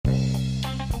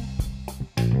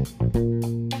A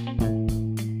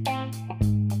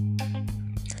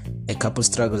couple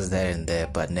struggles there and there,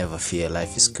 but never fear,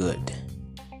 life is good.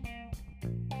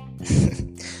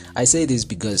 I say this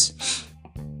because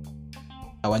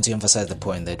I want to emphasize the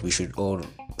point that we should all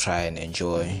try and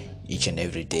enjoy each and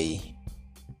every day,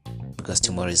 because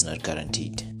tomorrow is not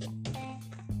guaranteed.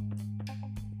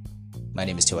 My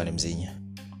name is Tiwani Mzinya.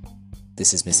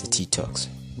 This is Mr. T Talks,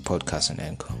 a podcast on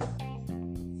Anchor.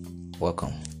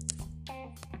 Welcome.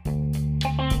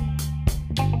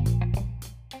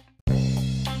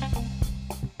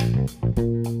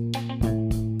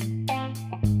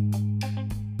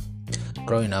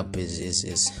 Growing up is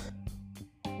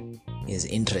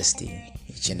interesting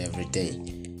each and every day.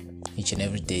 Each and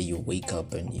every day you wake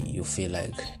up and you feel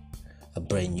like a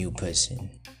brand new person.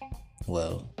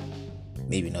 Well,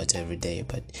 maybe not every day,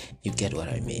 but you get what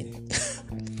I mean.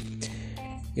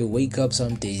 You wake up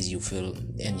some days, you feel,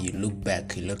 and you look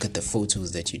back, you look at the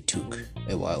photos that you took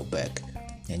a while back,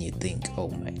 and you think, oh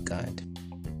my God,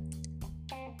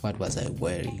 what was I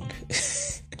wearing?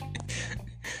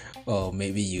 Or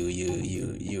maybe you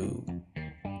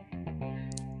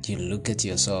look at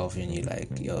yourself and you're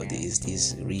like, yo, is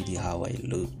this really how I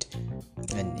looked?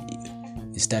 And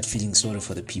you start feeling sorry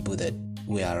for the people that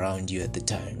were around you at the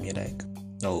time. You're like,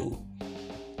 oh,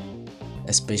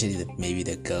 especially maybe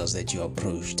the girls that you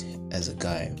approached as a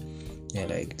guy. You're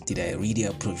like, did I really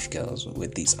approach girls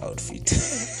with this outfit?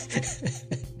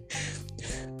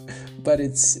 But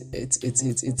it's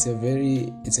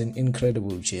an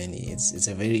incredible journey. It's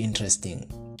a very interesting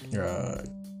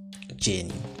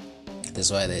journey.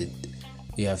 That's why that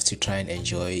you have to try and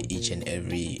enjoy each and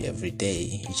every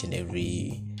day, each and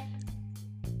every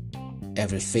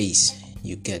phase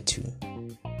you get to,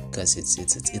 because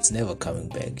it's never coming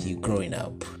back. You're growing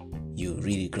up. You're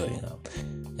really growing up,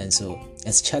 and so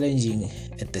it's challenging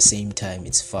at the same time.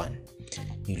 It's fun.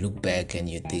 You look back and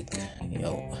you think,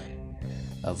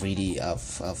 I've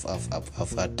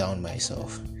outdone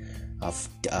myself.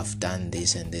 I've done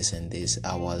this and this and this.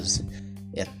 I was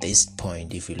at this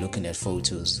point, if you're looking at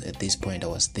photos, at this point I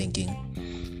was thinking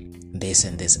this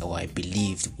and this, or I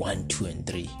believed 1, 2 and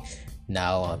 3.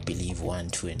 Now I believe 1,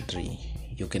 2 and 3.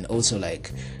 You can also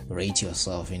like rate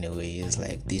yourself in a way. It's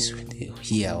like this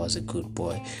here I was a good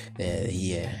boy,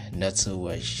 here not so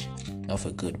much of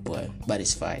a good boy, but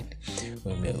it's fine.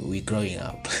 We're growing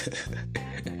up.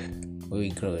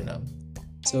 We're growing up.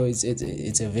 So it's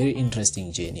a very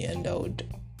interesting journey, and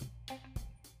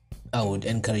I would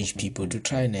encourage people to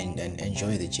try and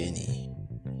enjoy the journey.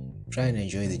 Try and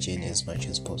enjoy the journey as much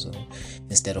as possible,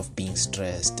 instead of being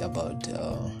stressed about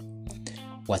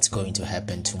what's going to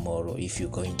happen tomorrow, if you're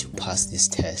going to pass this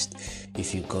test,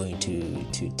 if you're going to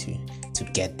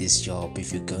get this job,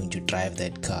 if you're going to drive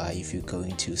that car, if you're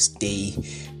going to stay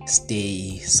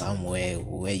somewhere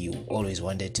where you always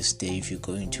wanted to stay, if you're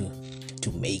going to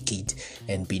make it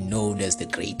and be known as the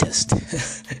greatest.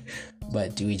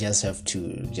 But we just have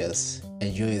to just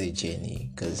enjoy the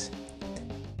journey, because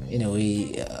in a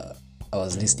way, I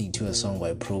was listening to a song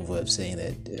by Proverbs saying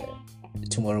that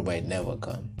tomorrow might never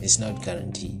come. It's not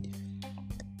guaranteed,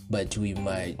 but we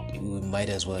might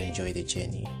as well enjoy the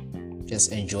journey.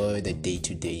 Just enjoy the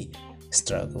day-to-day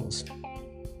struggles,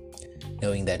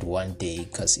 knowing that one day,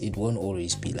 because it won't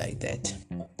always be like that.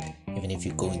 Even if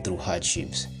you're going through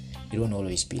hardships, it won't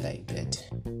always be like that.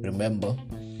 Remember,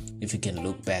 if you can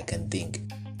look back and think,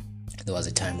 there was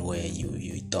a time where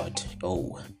you thought,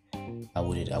 oh, I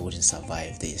wouldn't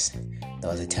survive this. There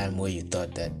was a time where you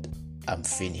thought that I'm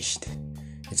finished,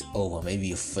 it's over. Maybe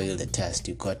you failed the test,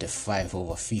 you got a 5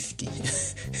 over 50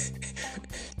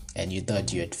 and you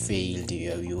thought you had failed,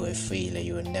 you were a failure,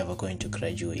 you were never going to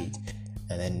graduate,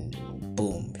 and then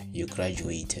boom, you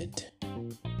graduated.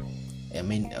 I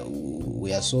mean,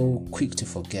 we are so quick to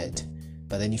forget,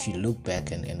 but then if you look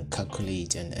back and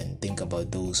calculate and think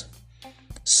about those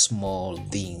small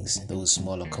things, those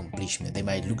small accomplishments, they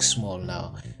might look small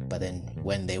now, but then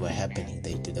when they were happening,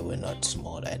 they were not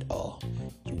small at all.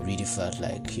 You really felt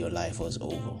like your life was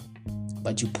over,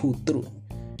 but you pulled through,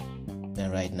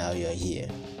 and right now you're here.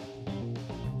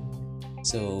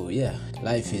 So yeah,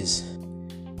 life is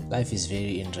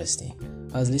very interesting.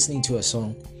 I was listening to a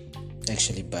song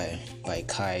actually by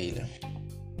Kyle,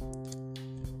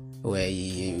 where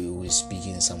he was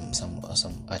speaking some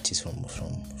artists from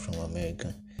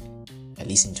America. I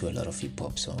listen to a lot of hip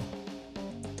hop, so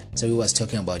he was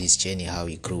talking about his journey, how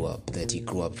he grew up. That he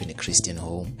grew up in a Christian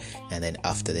home, and then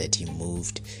after that he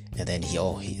moved, and then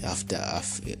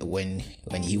when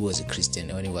he was a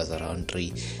Christian, when he was around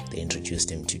 3, they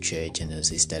introduced him to church, and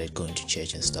he started going to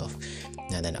church and stuff.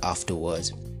 And then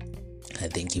afterwards, I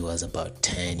think he was about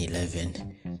 10,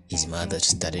 11. his mother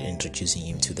started introducing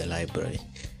him to the library,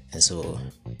 and so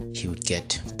he would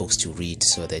get books to read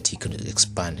so that he could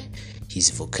expand his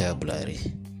vocabulary.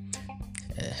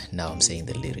 Now I'm saying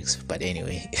the lyrics, but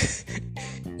anyway.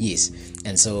 Yes,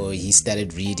 and so he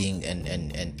started reading,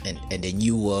 and a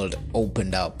new world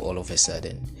opened up all of a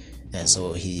sudden, and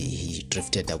so he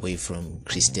drifted away from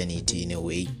Christianity in a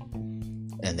way,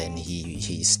 and then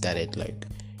he started like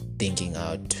thinking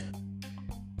out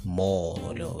more.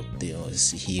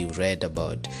 He read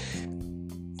about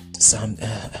some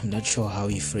I'm not sure how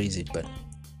he phrased it, but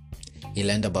he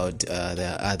learned about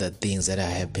the other things that are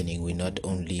happening. We not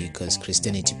only, because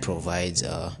Christianity provides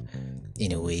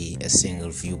in a way a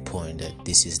single viewpoint that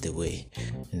this is the way,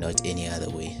 not any other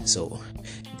way. So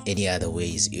any other way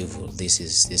is evil. This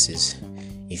is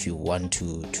if you want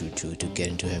to get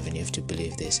into heaven, you have to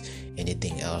believe this.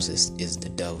 Anything else is the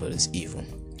devil, is evil.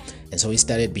 And so he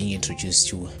started being introduced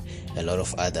to a lot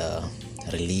of other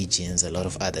religions, a lot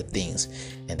of other things,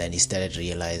 and then he started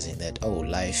realizing that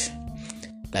life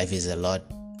is a lot,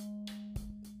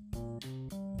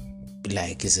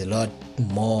 like it's a lot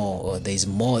more, or there's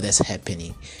more that's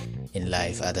happening in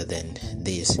life other than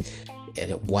this.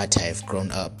 What I've grown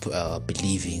up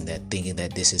believing, that thinking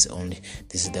that this is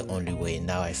the only way.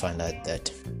 Now I find out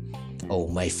that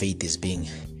my faith is being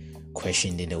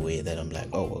questioned in a way that I'm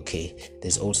like, okay,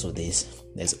 there's also this,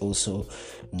 there's also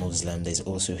Muslim, there's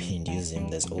also Hinduism,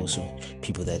 there's also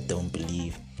people that don't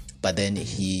believe. But then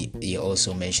he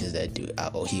also mentions that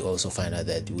he also found out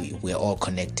that we're all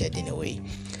connected in a way,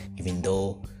 even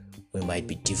though we might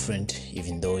be different,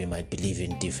 even though we might believe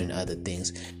in different other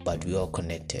things, but we're all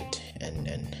connected.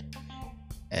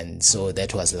 And so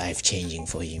that was life changing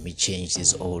for him. He changed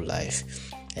his whole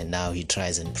life, and now he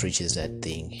tries and preaches that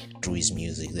thing through his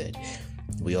music, that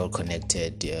we all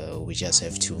connected. We just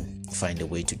have to find a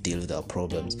way to deal with our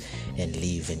problems and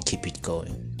live and keep it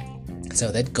going.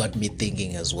 So that got me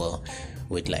thinking as well,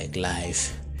 with like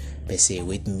life per se,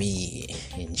 with me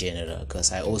in general,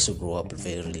 because I also grew up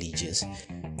very religious.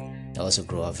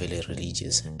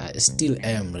 I still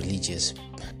am religious,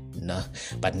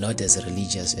 but not as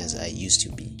religious as I used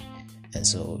to be. And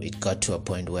so it got to a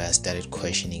point where I started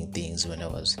questioning things when I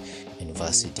was in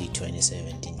university,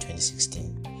 2017,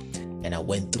 2016. And I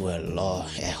went through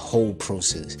a whole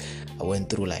process. I went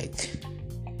through like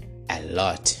a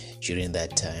lot during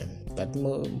that time. But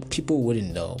people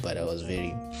wouldn't know, but I was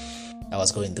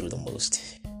going through the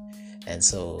most. And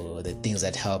so the things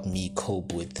that helped me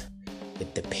cope with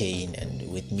the pain, and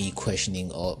with me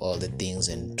questioning all the things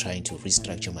and trying to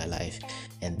restructure my life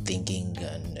and thinking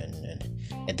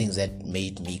and things that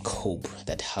made me cope,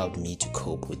 that helped me to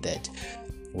cope with that,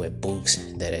 were books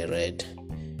that I read.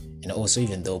 And also,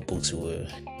 even though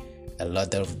a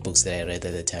lot of books that I read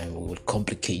at the time would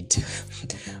complicate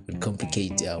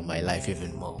my life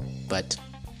even more. But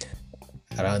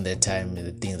around that time,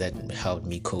 the things that helped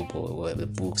me cope were the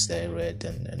books that I read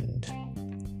and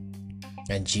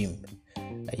gym.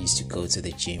 I used to go to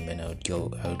the gym, and I would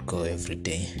go every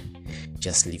day,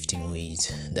 just lifting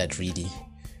weights. That really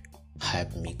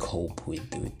helped me cope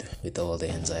with all the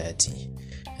anxiety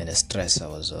and the stress I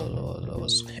was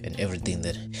and everything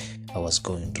that I was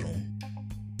going through.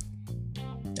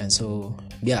 And so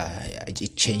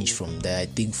it changed from there. I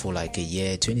think for like a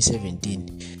year,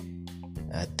 2017,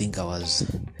 I think I was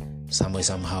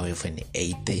somehow with an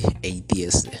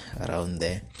atheist around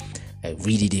there. I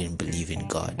really didn't believe in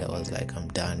God. I was like, I'm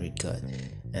done with God.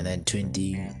 And then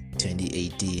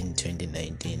 2018,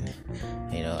 2019,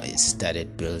 it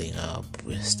started building up.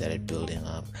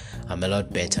 I'm a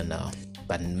lot better now,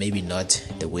 but maybe not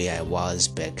the way I was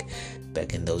back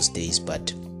in those days.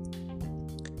 But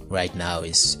right now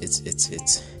it's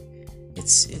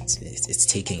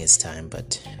taking its time,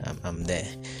 but I'm there.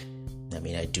 I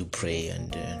mean, I do pray,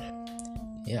 and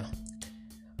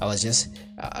I was just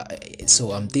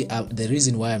the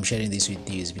reason why I'm sharing this with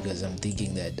you is because I'm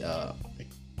thinking that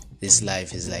this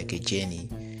life is like a journey.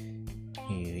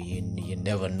 You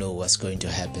never know what's going to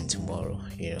happen tomorrow.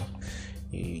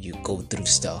 You go through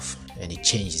stuff and it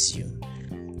changes you.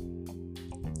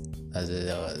 As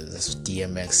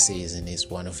DMX says in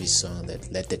one of his songs, that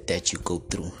let the debt you go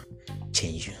through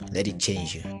change you. Let it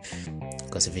change you,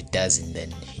 because if it doesn't,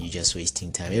 then you're just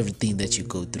wasting time. Everything that you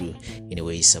go through in a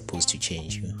way is supposed to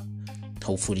change you.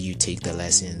 Hopefully you take the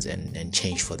lessons and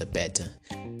change for the better,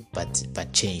 but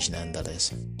change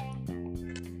nonetheless.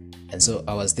 And so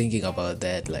I was thinking about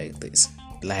that, like this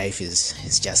life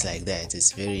is just like that.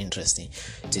 It's very interesting.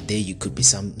 Today you could be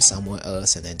somewhere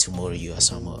else, and then tomorrow you are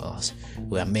somewhere else.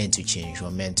 We are meant to change. We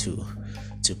are meant to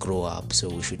grow up. So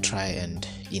we should try and,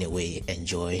 in a way,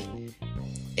 enjoy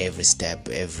every step,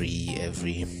 every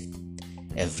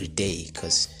every day,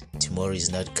 because tomorrow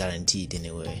is not guaranteed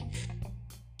anyway.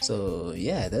 So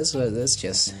yeah, that's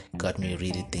just got me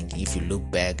really thinking. If you look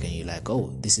back and you're like,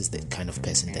 oh, this is the kind of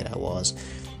person that I was,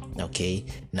 okay,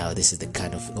 now this is the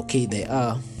kind of, okay, there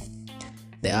are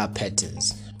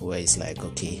patterns where it's like,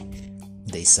 okay,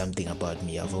 there's something about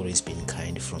me. I've always been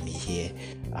kind from here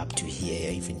up to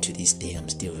here, even to this day I'm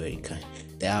still very kind.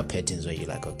 There are patterns where you're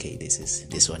like, okay,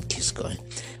 this one keeps going.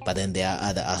 But then there are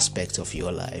other aspects of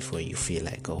your life where you feel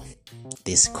like, oh,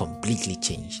 this completely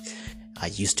changed. I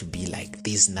used to be like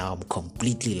this, now I'm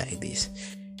completely like this.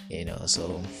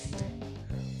 So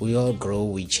we all grow,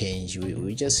 we change,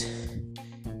 we just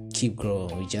keep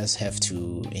growing. We just have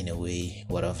to, in a way,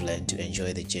 what I've learned, to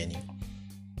enjoy the journey.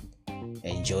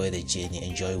 Enjoy the journey,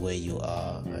 enjoy where you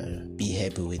are, be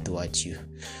happy with what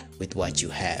you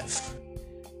have.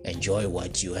 Enjoy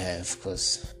what you have,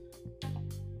 because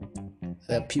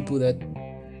there are people that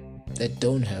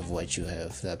don't have what you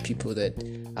have. There are people that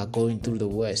are going through the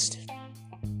worst.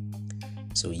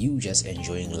 So you just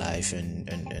enjoying life, and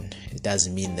it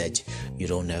doesn't mean that you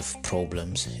don't have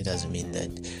problems. It doesn't mean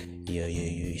that you're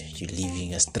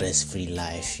living a stress-free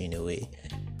life in a way,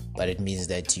 but it means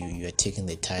that you are taking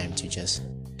the time to just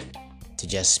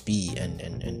be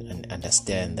and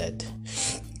understand that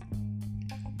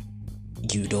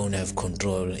you don't have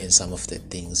control in some of the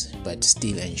things, but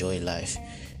still enjoy life.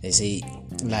 They say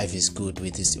life is good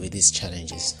with these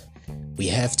challenges. We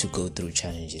have to go through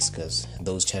challenges, because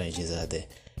those challenges are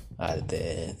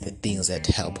the things that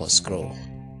help us grow.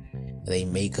 They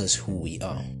make us who we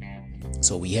are.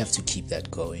 So we have to keep that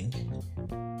going.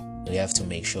 We have to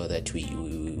make sure that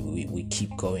we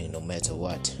keep going no matter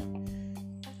what.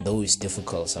 Though it's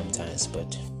difficult sometimes,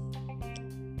 but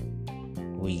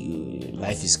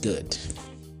life is good.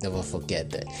 Never forget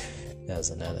that. That's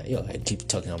another. I keep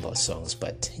talking about songs,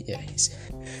 but yeah, it's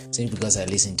simply because I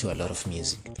listen to a lot of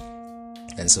music.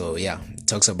 And so it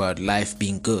talks about life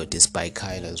being good. It's by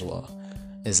Kyle as well.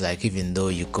 It's like, even though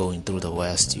you're going through the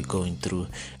worst, you're going through,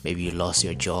 maybe you lost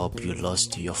your job, you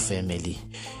lost your family,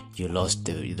 you lost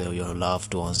your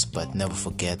loved ones, but never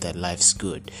forget that life's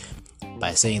good.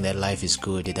 By saying that life is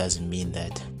good, it doesn't mean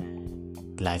that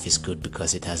life is good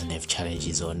because it doesn't have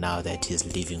challenges, or now that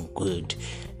he's living good,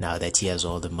 now that he has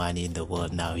all the money in the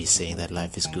world, now he's saying that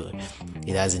life is good.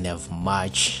 It doesn't have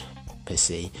much per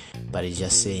se, but it's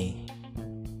just saying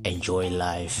enjoy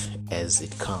life as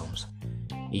it comes.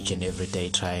 Each and every day,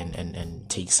 try and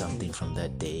take something from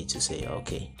that day to say,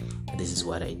 okay, this is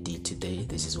what I did today,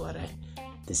 this is what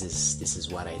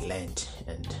I learned,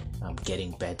 and I'm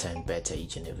getting better and better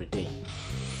each and every day.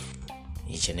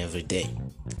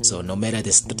 So no matter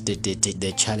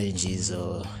the challenges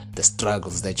or the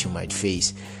struggles that you might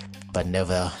face, but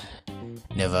never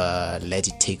let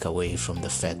it take away from the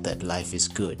fact that life is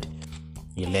good.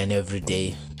 You learn every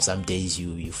day. Some days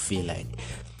you feel like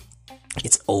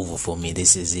it's over for me,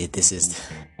 this is it, this is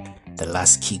the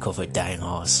last kick of a dying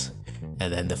horse,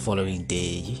 and then the following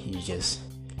day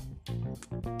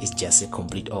it's just a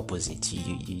complete opposite.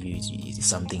 You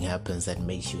something happens that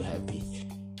makes you happy.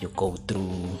 You go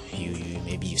through,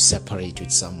 maybe you separate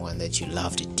with someone that you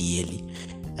loved dearly,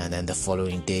 and then the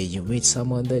following day you meet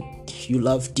someone that you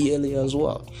love dearly as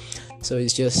well. So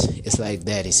it's like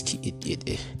that.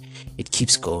 It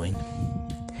keeps going.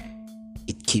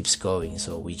 It keeps going.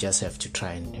 So we just have to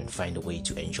try and find a way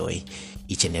to enjoy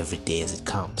each and every day as it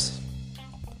comes.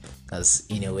 Because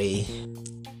in a way,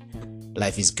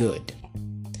 life is good.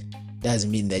 Doesn't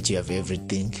mean that you have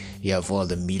everything, you have all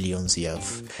the millions you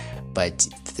have, but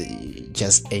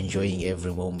just enjoying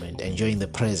every moment, enjoying the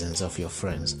presence of your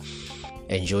friends,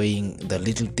 enjoying the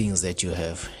little things that you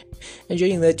have,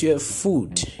 enjoying that you have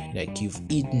food, like you've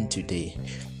eaten today.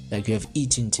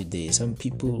 Some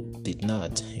people did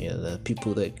not. The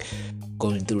people that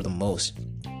going through the most.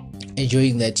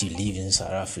 Enjoying that you live in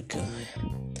South Africa.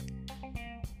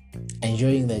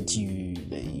 Enjoying that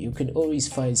you can always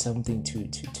find something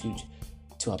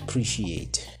to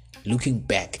appreciate. Looking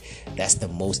back, that's the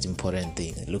most important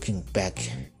thing. Looking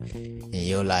back in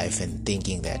your life and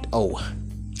thinking that,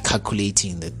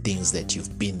 calculating the things that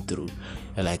you've been through.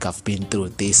 Like, I've been through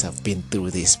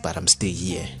this, but I'm still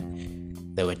here.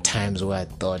 There were times where I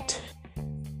thought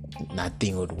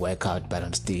nothing would work out, but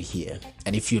I'm still here.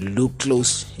 And if you look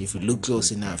close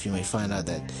enough, you may find out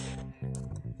that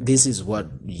this is what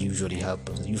usually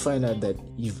happens. You find out that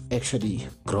you've actually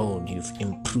grown, you've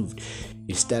improved.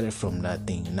 You started from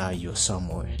nothing, now you're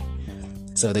somewhere.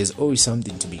 So there's always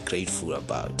something to be grateful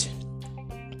about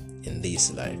in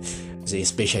this life. So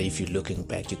especially if you're looking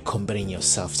back, you're comparing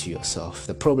yourself to yourself.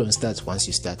 The problem starts once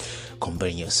you start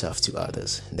comparing yourself to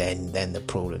others. Then the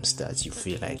problem starts. You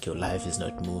feel like your life is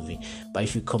not moving. But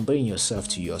if you're comparing yourself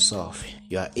to yourself,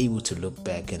 you are able to look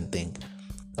back and think,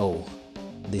 oh,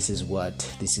 this is what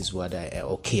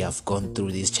I've gone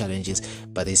through these challenges,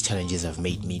 but these challenges have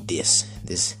made me this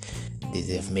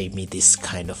have made me this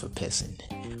kind of a person.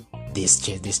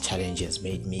 This challenge has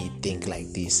made me think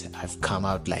like this. I've come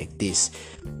out like this.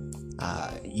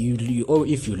 Or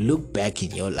if you look back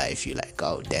in your life, you're like,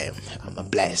 oh damn, I'm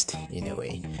blessed in a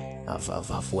way.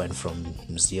 I've went from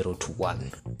 0 to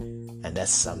 1, and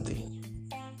that's something.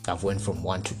 I've went from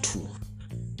 1 to 2.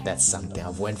 That's something.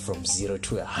 I've went from 0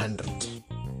 to 100.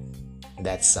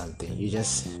 That's something. You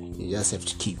just have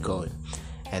to keep going,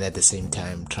 and at the same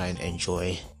time try and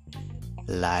enjoy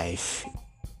life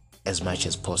as much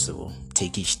as possible.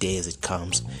 Take each day as it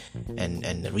comes,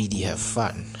 and really have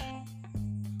fun.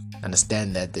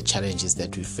 Understand that the challenges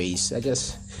that we face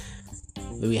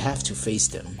we have to face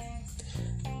them.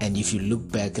 And if you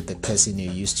look back at the person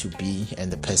you used to be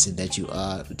and the person that you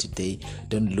are today,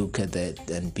 don't look at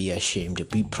that and be ashamed.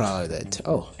 Be proud that,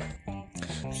 oh,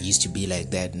 I used to be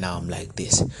like that, now I'm like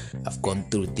this. I've gone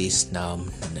through this, now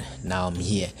I'm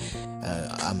here.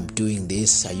 I'm doing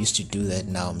this. I used to do that,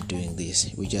 now I'm doing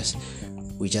this. We just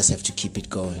have to keep it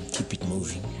going, keep it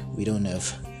moving. We don't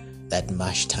have that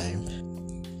much time.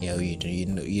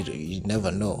 You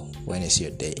never know when it's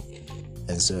your day,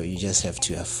 and so you just have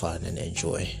to have fun and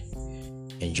enjoy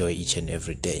each and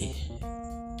every day.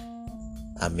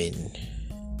 I mean,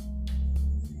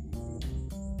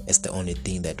 it's the only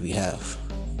thing that we have.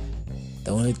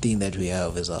 The only thing that we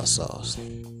have is ourselves.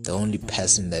 The only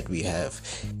person that we have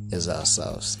is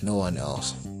ourselves. No one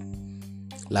else.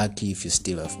 Lucky if you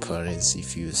still have parents,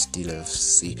 if you have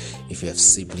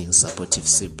siblings, supportive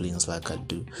siblings like I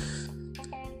do,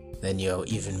 then you're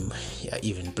even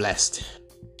blessed.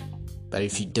 But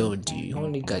if you don't, you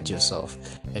only got yourself,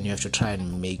 and you have to try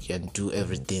and make and do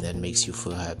everything that makes you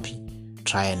feel happy.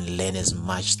 Try and learn as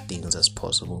much things as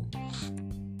possible.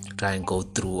 Try and go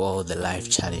through all the life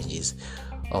challenges,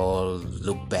 or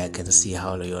look back and see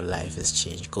how your life has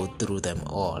changed. Go through them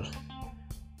all,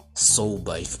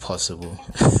 sober if possible,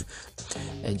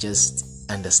 and just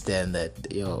understand that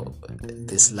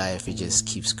this life, it just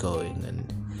keeps going,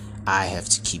 and I have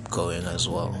to keep going as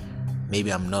well.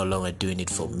 Maybe I'm no longer doing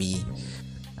it for me.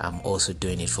 I'm also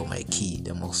doing it for my kid.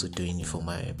 I'm also doing it for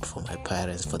my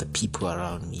parents, for the people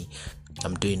around me.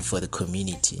 I'm doing it for the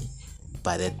community.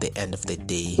 But at the end of the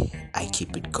day, I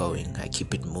keep it going. I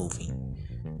keep it moving.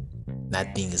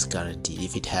 Nothing is guaranteed.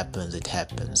 If it happens, it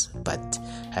happens. But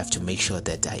I have to make sure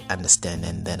that I understand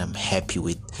and then I'm happy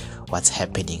with what's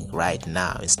happening right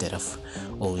now, instead of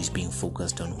always being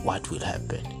focused on what will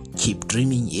happen. Keep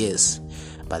dreaming, yes,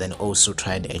 but then also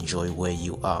try and enjoy where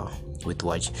you are with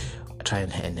try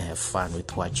and have fun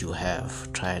with what you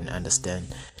have. Try and understand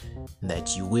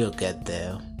that you will get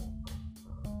there,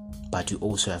 but you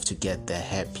also have to get there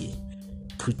happy.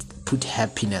 Put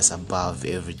happiness above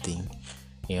everything.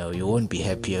 You won't be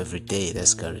happy every day,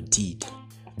 that's guaranteed.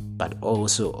 But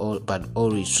always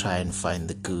try and find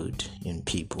the good in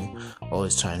people.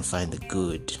 Always try and find the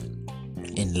good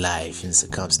in life, in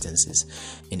circumstances,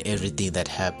 in everything that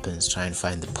happens. Try and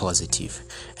find the positive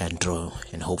and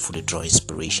hopefully draw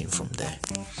inspiration from there.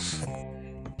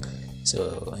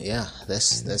 So yeah,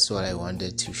 that's what I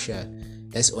wanted to share.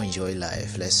 Let's enjoy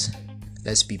life.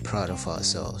 Let's be proud of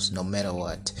ourselves, no matter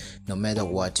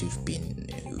what we've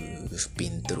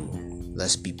been through.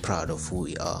 Let's be proud of who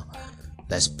we are.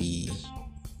 Let's be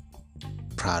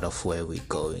proud of where we're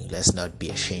going. Let's not be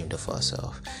ashamed of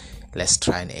ourselves. Let's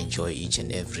try and enjoy each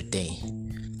and every day.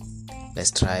 Let's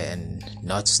try and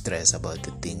not stress about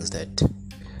the things that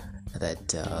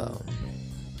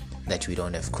we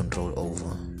don't have control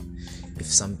over. If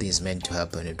something is meant to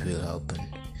happen, it will happen.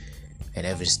 And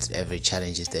every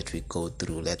challenges that we go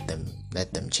through, let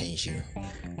them change you,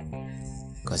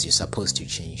 because you're supposed to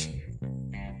change.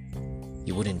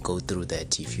 You wouldn't go through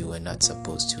that if you were not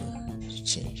supposed to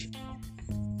change.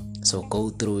 So go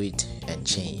through it and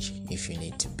change if you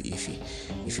need to be, if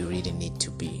you really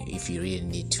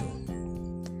need to.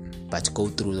 But go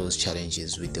through those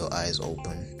challenges with your eyes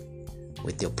open,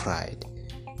 with your pride,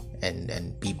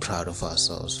 and be proud of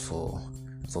ourselves for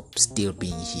still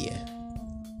being here,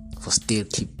 for still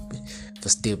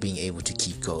being able to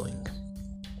keep going,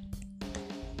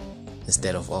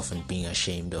 instead of often being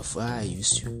ashamed of, I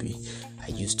used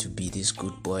to be this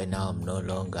good boy, now I'm no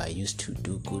longer. I used to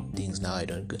do good things, now I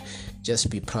don't. Just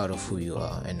be proud of who you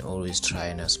are, and always try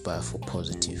and aspire for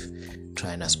positive.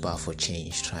 Try and aspire for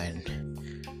change. Try and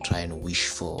try and wish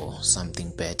for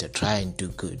something better, try and do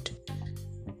good.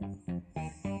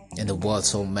 And the world's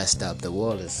so messed up. The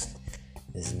world is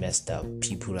messed up.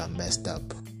 People are messed up.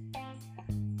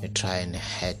 They try and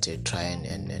hate it, try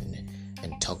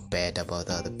and talk bad about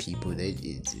other people.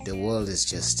 The world is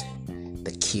just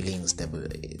the killings.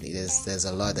 There's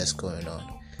a lot that's going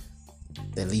on.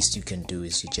 The least you can do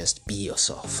is you just be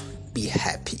yourself. Be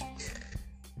happy.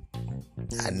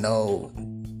 I know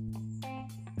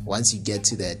once you get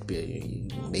to that,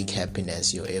 make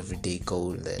happiness your everyday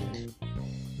goal, then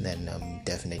I'm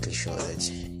definitely sure that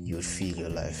you'll feel your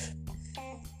life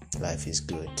is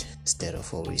good instead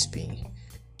of always being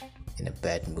in a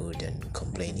bad mood and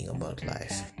complaining about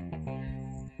life.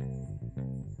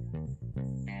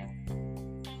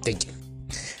 Thank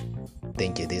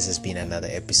you. This has been another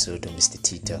episode of Mr.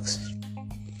 T Talks.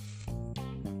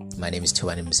 My name is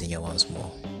Tuwani Mzinya once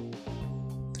more.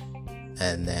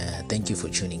 And thank you for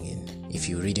tuning in. If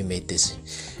you really made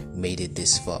it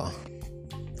this far,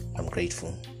 I'm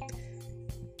grateful.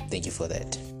 Thank you for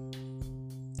that.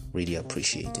 Really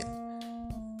appreciate it.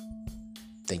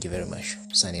 Thank you very much.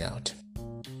 Signing out.